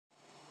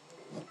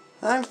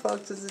Hi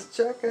folks, this is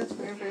Chuck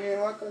Esper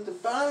and welcome to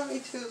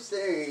Botany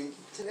Tuesday.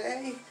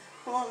 Today,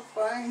 I want to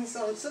find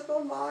some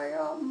Super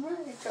Mario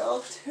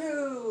Maker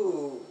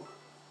 2.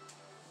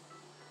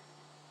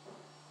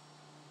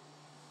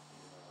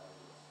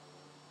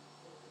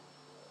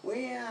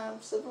 We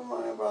have Super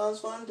Mario Bros.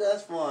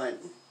 1-1.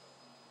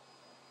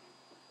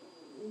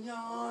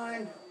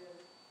 Yawn.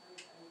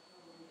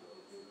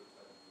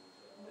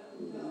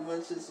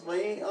 Let's just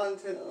wait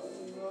until...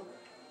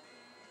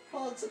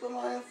 Oh, Super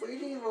Mario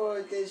 3D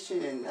World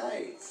Edition.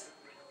 Nice.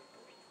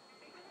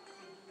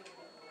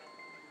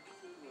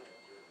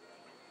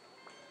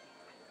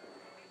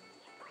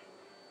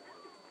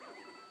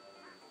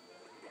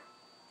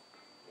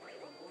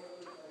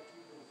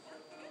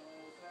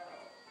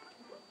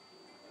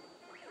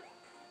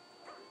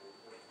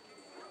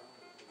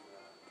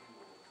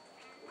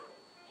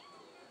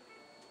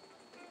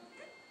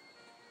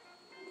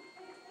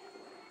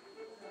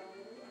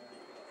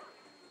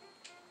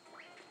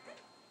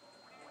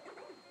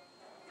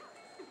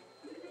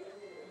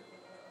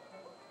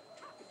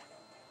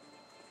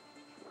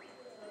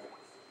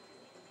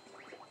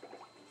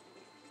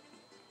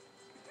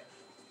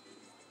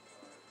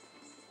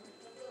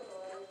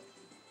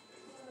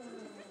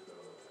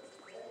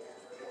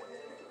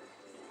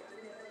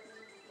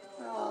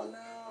 Oh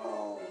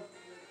no.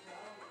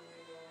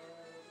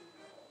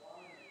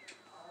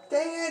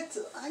 Dang it!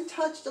 I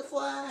touched the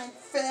flag!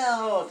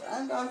 Failed!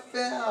 I got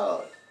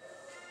failed!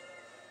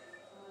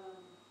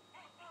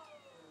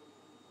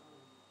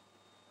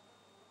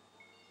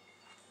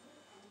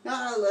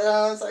 Not a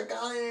lose, I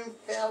got it in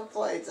failed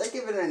plates. I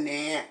give it a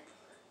nap.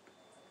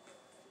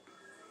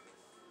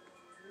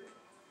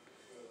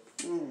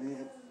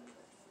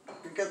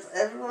 Because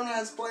everyone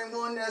has played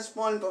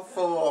 1-1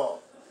 before.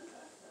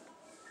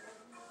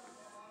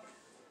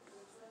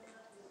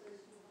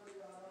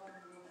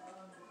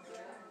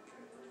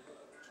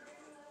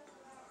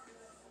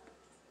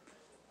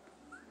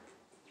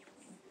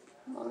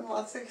 Only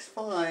got 6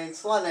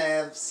 points.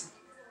 Whatevs.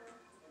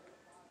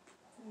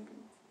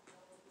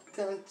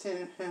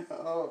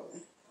 Oh.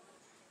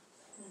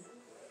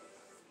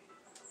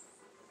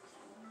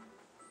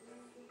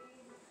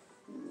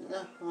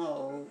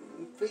 No.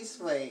 Please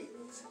wait.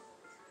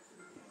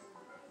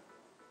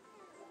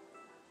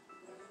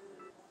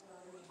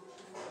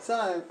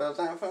 Sorry about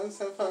that, folks.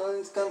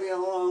 It's gonna be a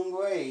long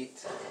wait.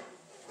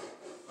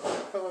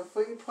 For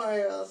 3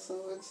 players,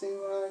 so let's see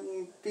what I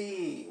can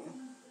be.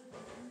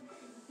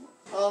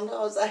 Oh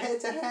no, it's a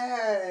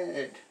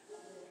head-to-head.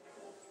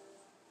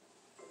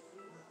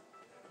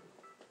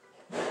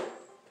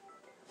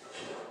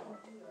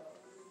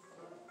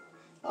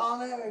 Oh,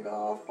 there we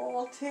go.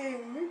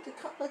 14. Meet the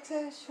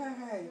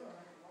competition.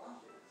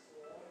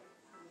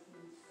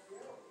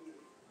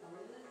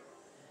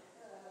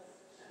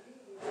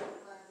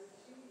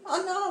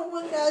 Another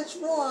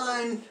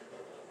 1-1.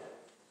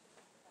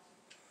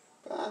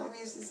 But at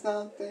least it's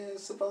not the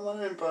Super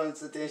Mario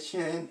Bros.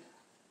 Edition.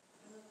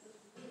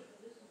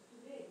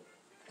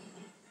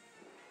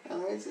 At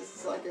least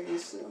it's like a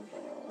Super.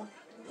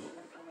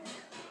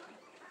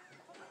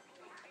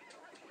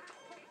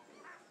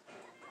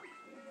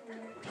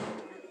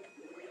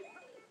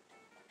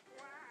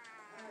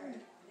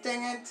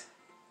 Dang it.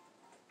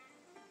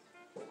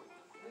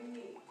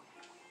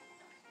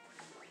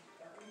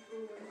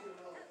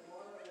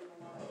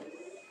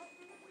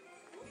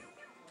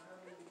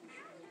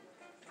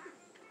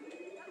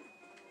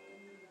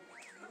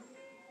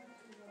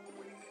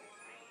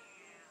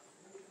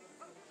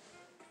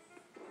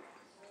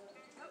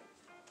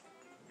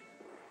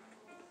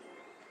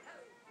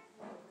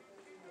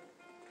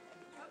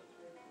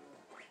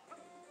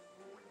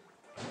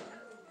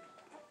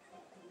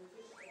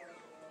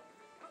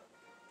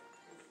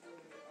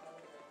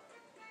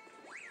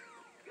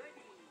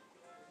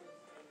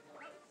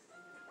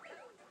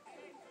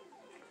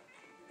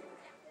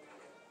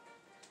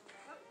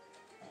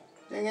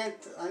 Dang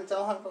it, I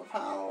don't have a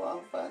power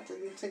up, but I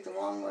didn't take the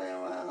wrong way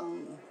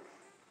around.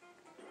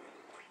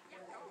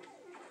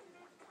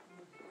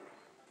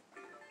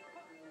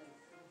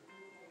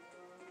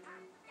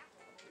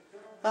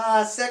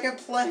 Ah, second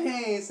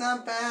place,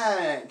 not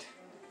bad.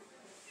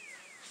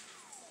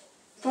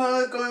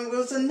 But going to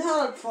lose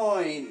another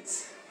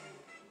point.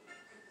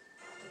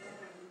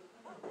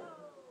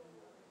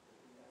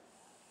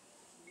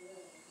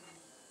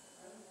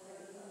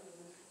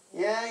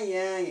 Yeah,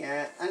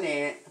 I need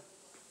it.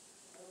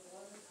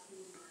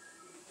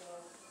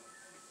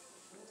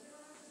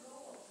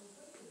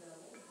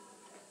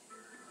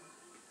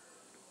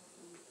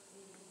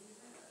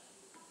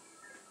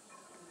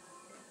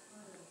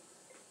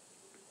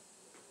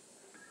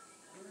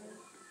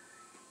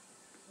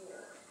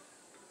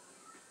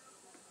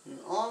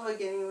 All the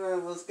game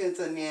was good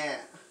to yeah.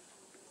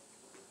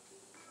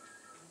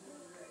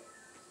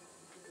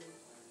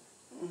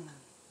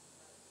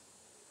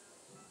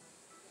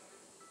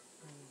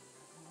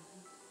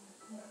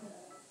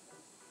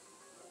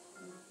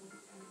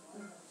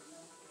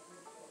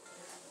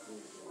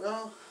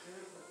 Well,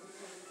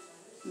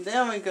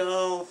 there we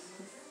go.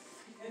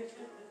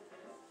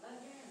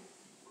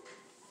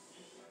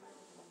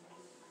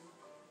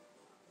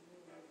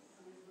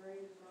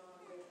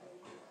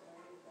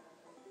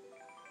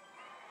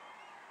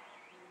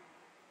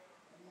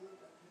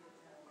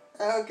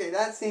 Okay,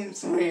 that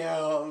seems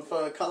real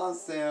for a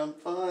costume,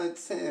 but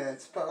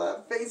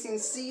facing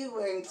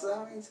ceilings,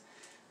 that means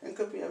it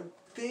could be a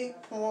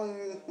big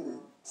point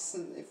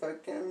if I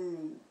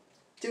can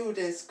do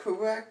this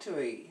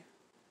correctly.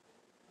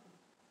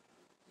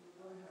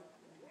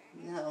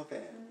 Now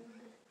then.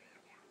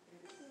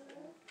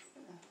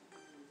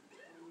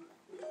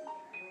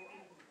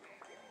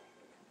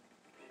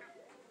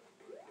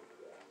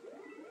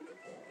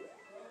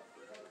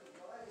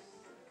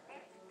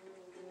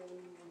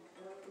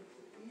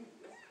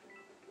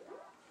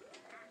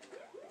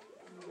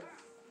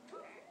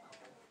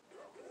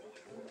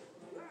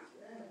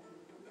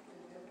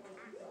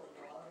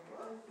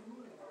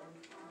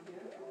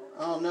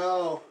 Oh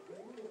no.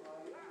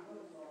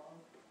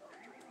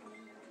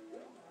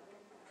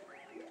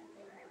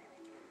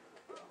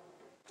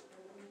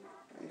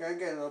 I gotta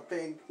get a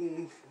big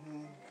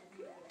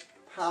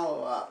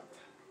power up.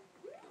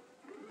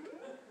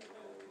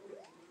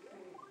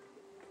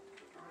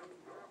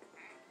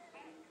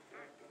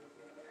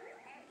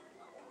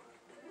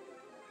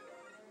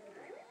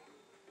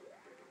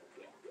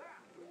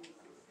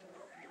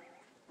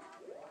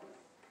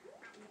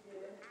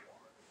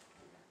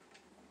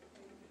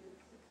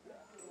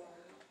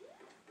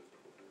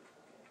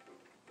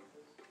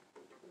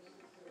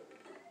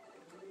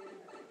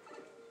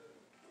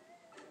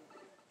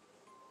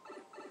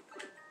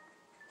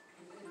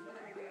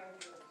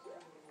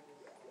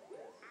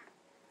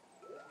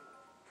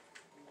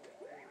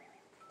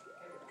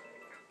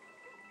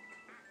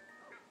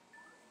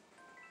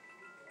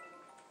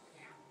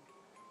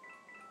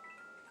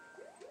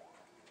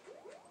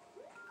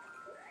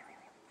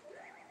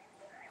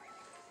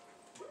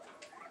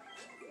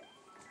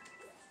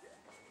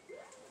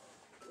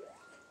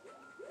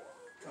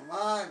 Come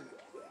on.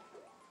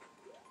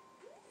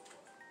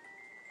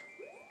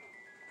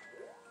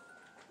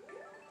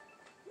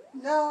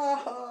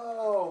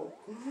 No!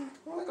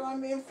 We're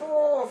going to be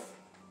fourth.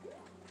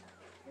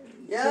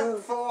 Yep,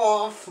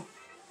 fourth.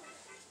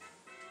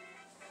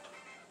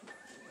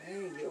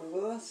 Hey, you're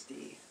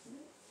rusty.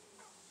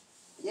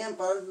 Yeah,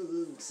 but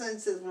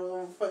since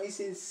we're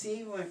facing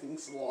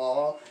ceilings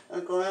law,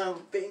 I'm going to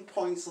have big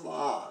points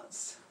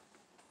loss.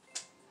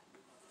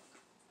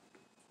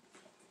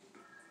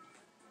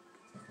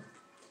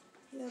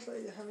 Yeah,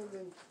 but you haven't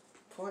been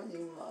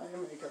pointing Mario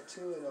Maker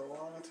 2 in a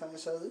long time,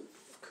 so it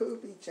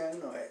could be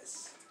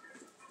generous.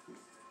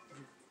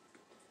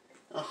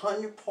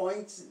 100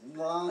 points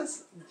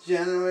loss,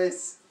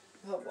 generous.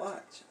 But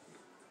watch.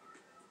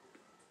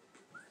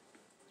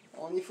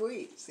 Only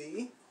 3,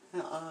 see?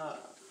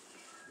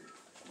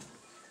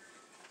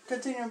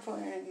 Continue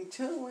playing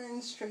 2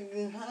 wins straight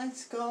and high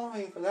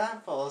scoring for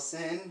that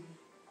person.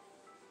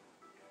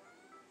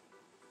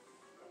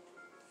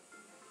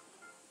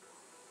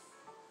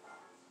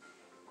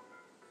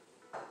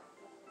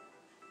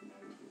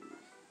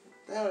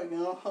 There we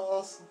go,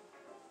 host.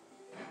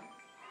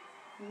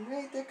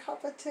 Make the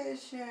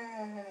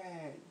competition.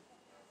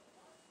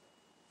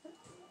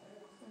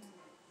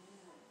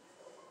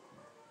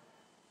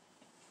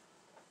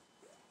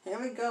 Here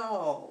we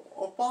go.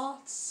 A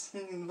boss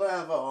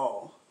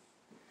level.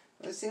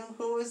 Let's see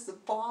who is the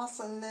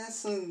boss in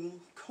this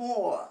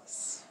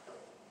course.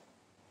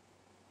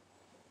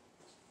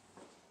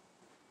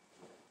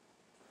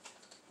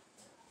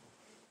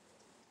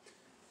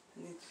 I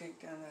need to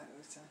take down that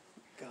with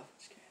a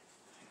garbage can.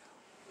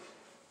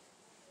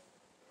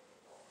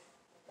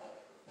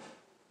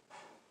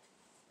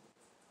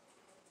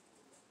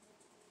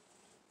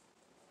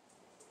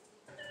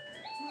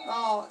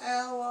 Oh,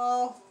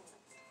 Ello.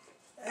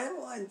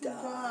 Everyone Died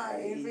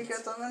died.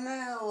 because of an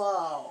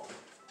Ello.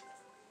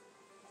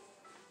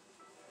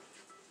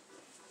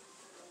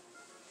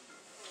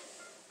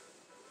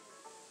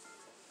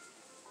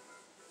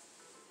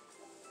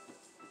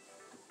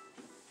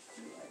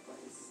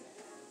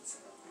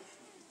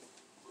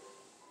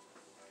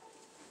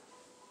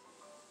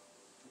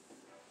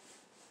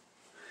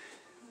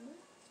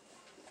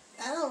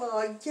 Ello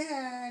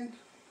again.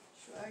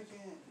 Try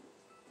again.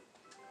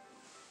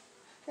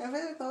 If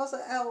it goes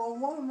to Ello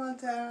one more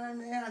time,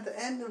 they have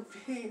to end the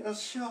video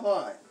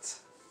short.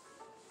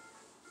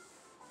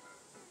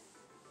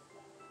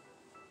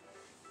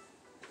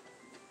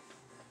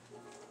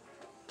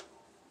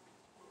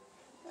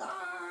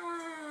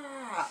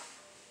 Ah!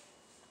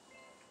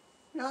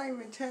 Not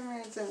even 10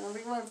 minutes in. I'll be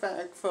right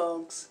back,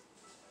 folks.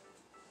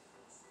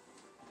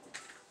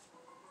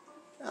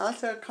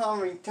 After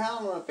calming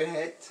down a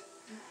bit,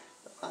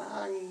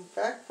 I'm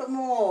back for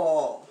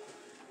more.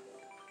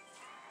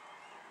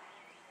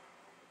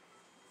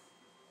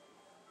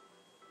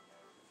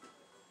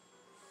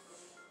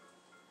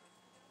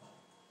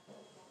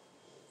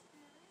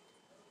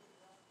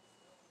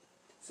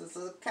 This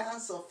is a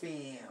castle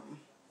film.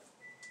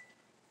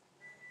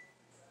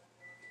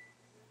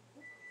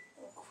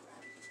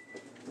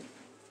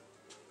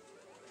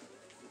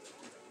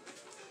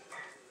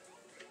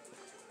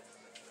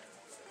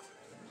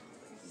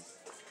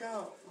 Let's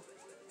go.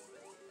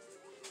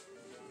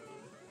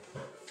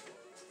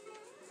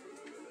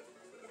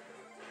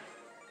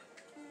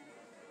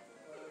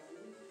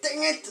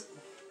 Dang it!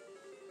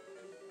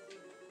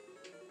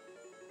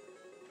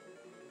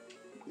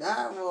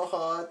 That will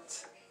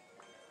hurt.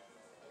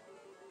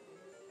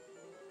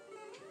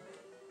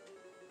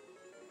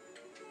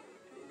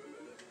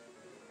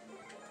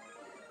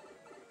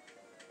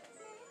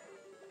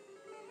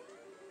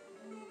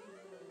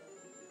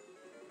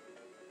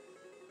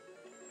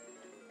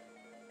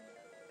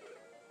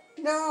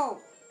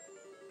 No!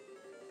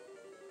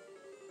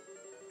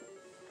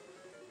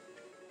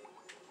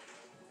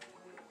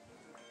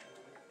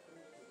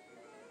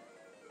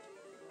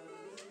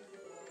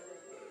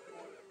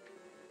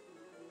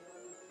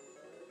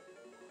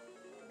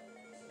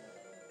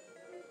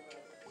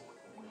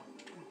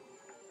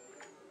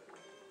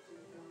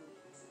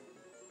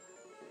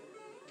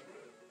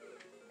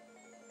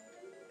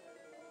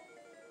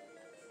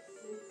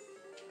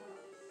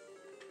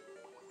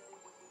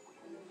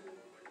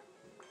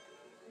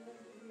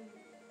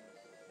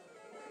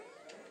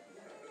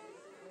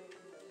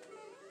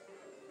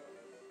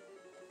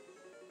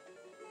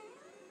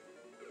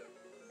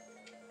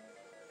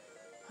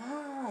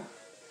 Ah,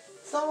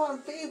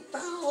 someone beat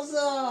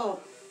Bowser!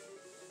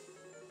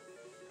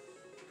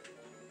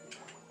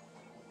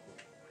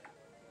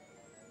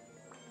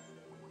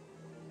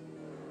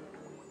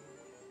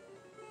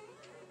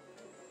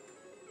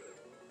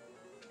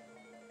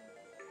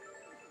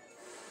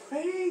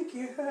 Thank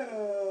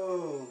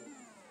you!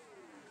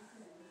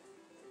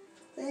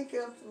 Thank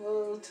you,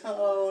 Blue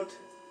Toad.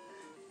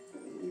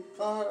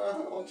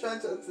 I'll try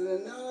to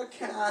another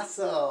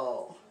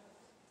castle.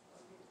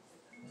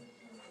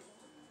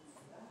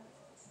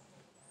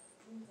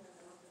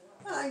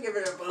 I give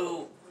it a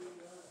boo.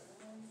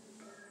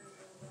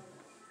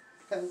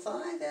 Cause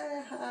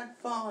I had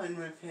fun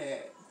with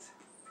it.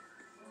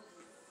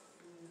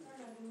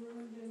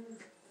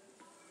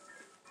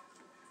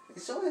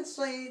 It's so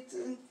sweet.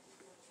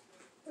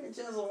 It's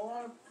just a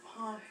lot of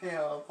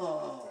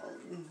pineapples.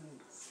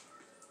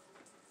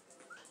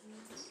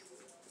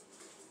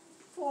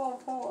 4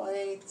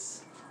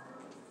 points.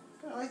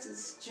 Guys,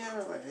 it's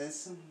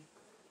generous.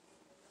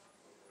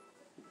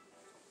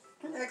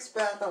 Next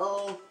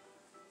battle.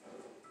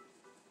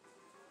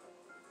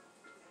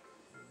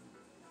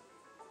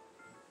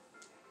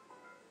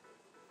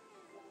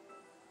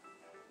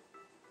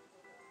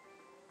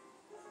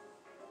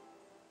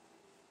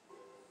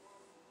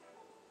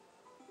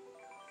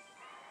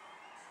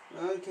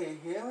 Okay,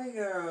 here we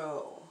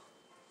go.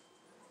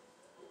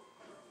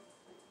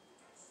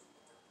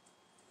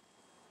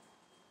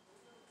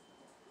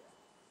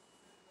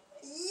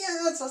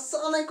 Yeah, it's a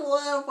Sonic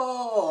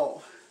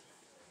level!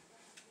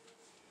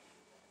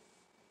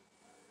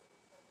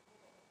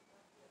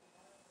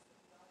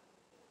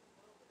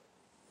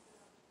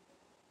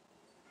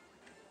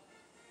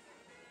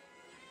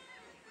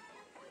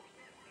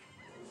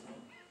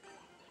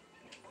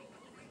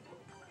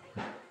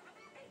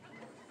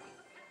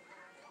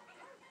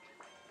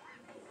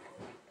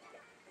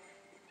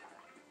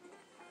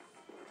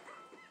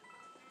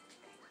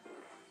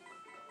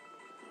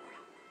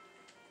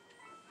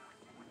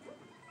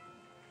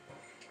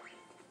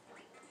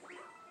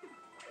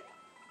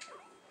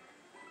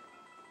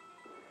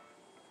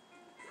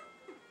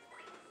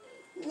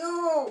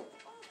 No!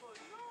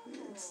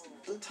 It's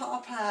the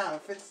top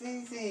half, it's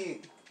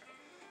easy.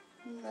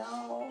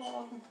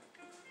 No.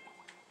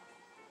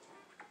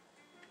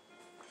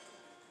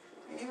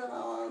 Even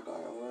though I'm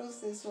gonna lose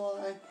this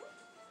one.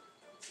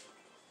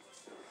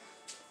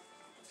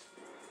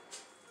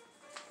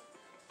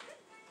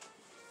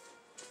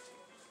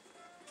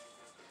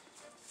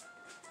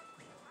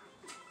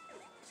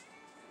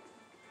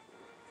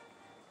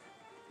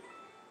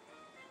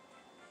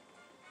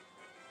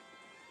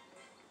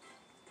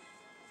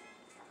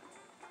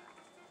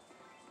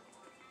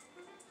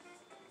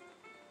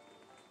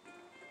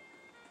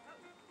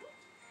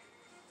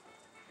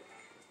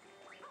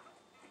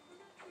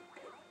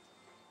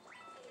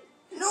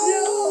 No!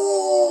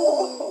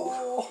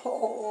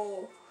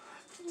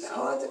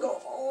 Now I have to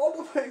go all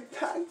the way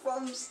back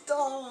from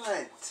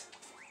start.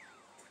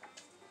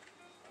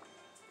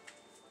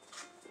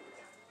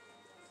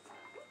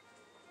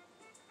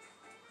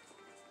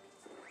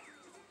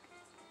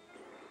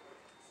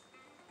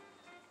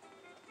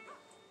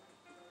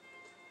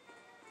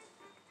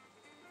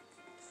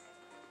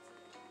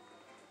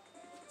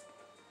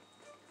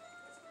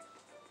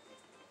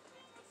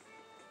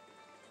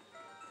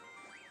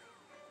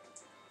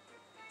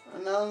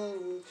 Another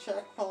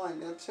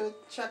checkpoint, that's a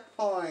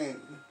checkpoint.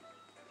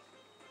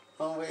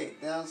 Oh wait,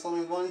 there's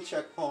only one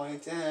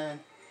checkpoint and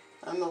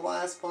I'm the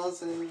last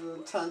person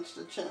to touch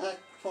the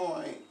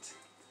checkpoint.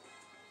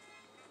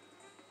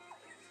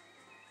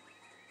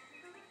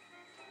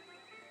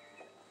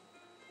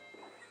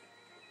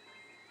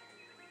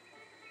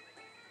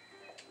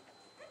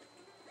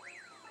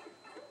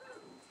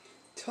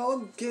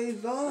 Toad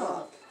gave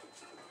up.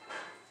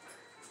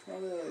 Oh,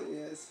 there he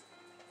is.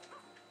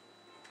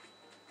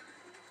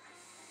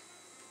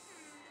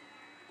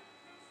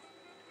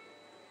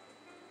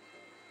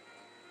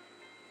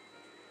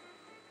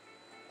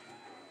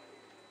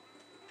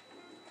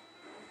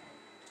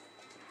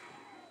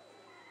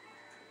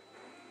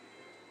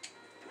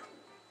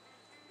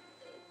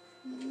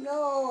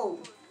 No!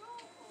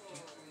 Let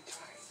me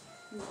try.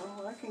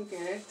 No, I can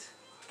get it.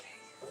 Okay.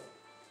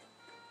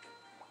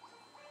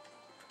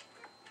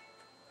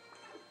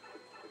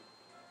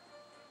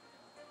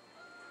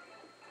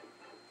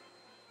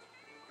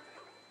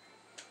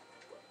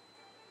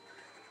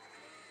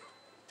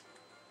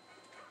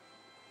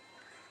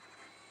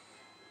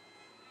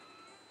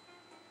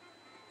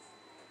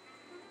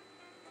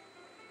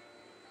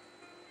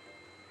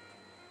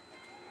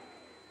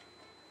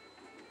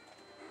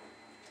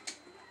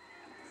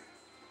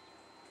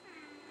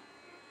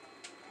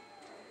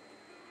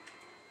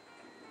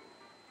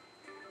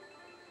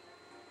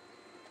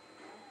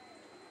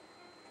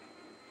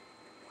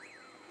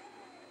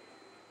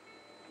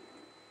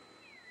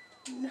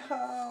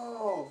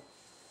 No!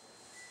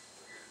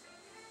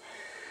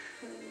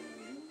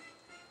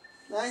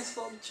 Nice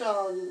little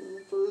job,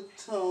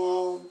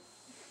 Bhutan.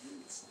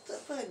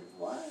 Stupid,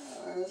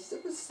 wow,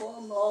 stupid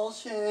slow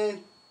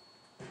motion.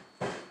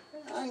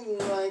 I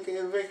like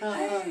it because...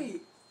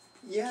 Hey!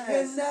 Yes.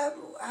 Can that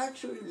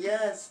actually...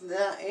 Yes,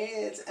 that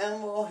is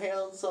Emerald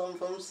Hill Zone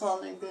from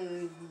Sonic.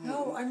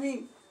 No, I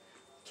mean...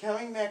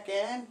 Coming back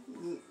in?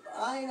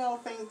 I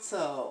don't think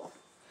so.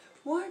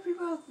 Why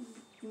people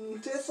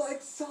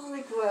dislike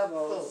Sonic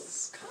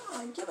levels?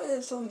 Come on, give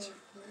it some...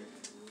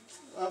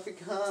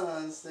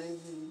 Because they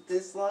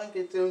dislike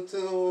it due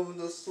to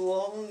the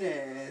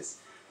slowness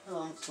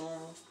of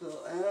the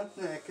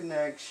ethnic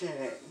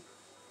connection.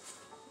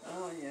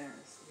 Oh,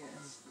 yes,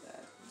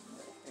 that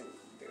can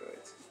do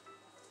it.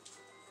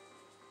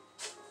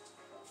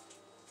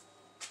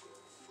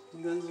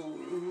 Because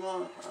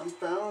I'm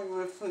battling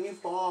with 3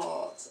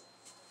 balls.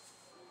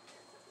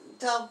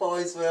 Top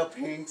boys will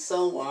pink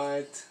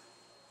somewhat.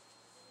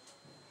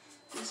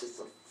 This is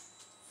a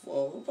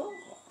full ball.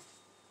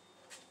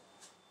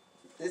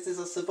 This is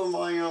a Super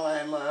Mario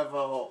Land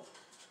level.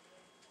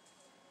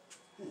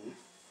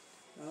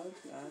 No,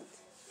 it's not.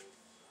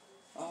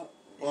 Oh,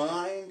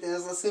 Why?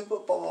 There's a Super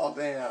Ball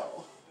there.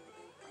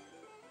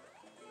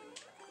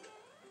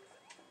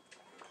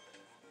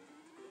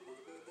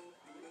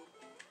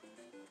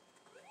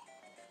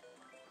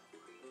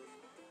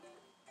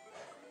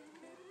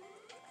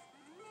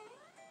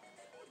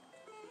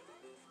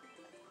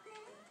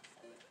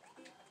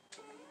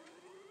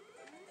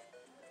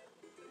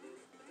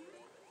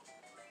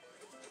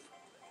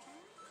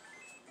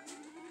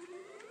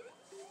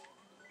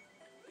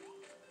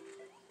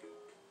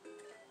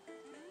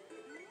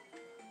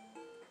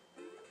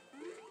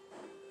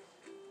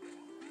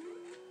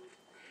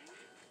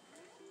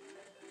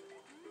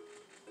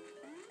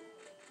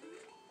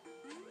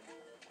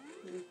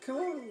 come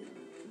on.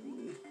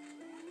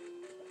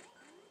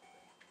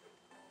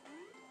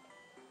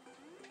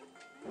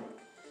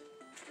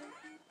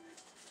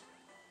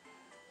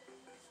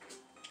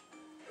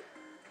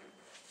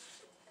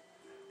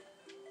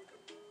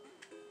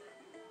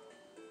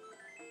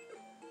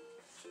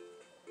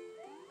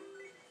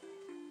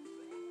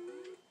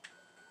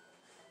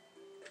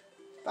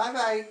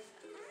 Bye-bye.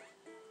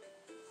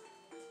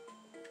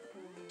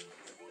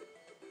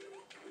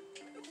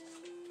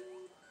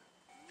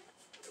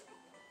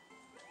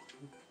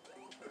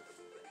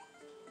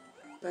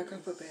 Back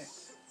up a bit.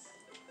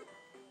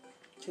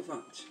 Too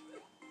much.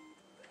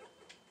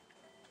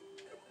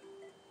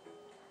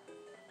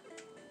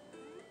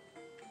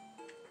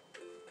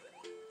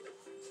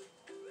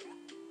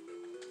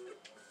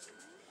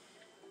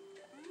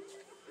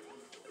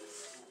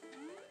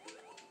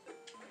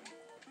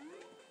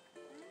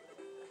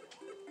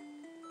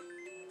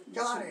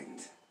 Got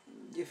it.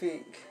 You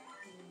think?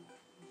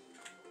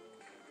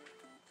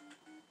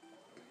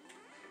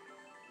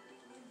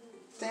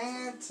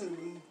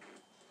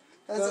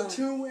 That's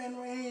a 2-win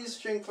winning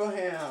streak for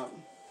him.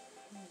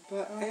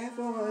 But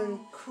everyone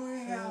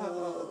crap.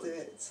 failed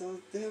it, so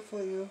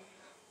therefore you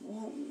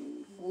won't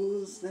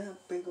lose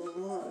that big a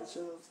large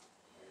of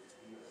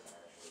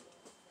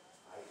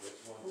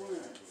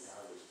points.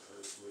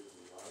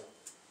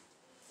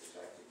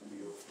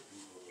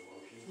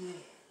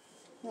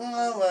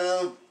 Oh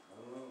well.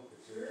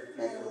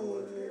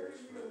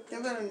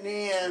 Give it a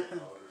near.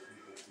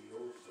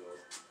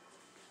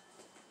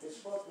 It's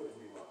fucked with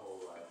me my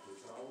whole life.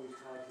 It's always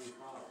caused me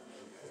problems.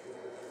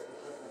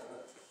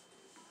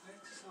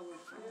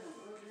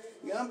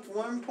 You up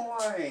 1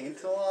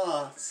 point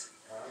loss.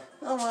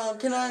 Oh well,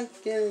 can I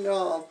get it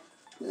off?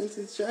 This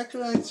is Jack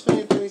Rice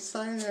Favorite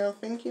sign out.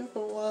 Thank you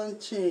for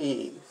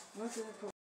watching. What's it called?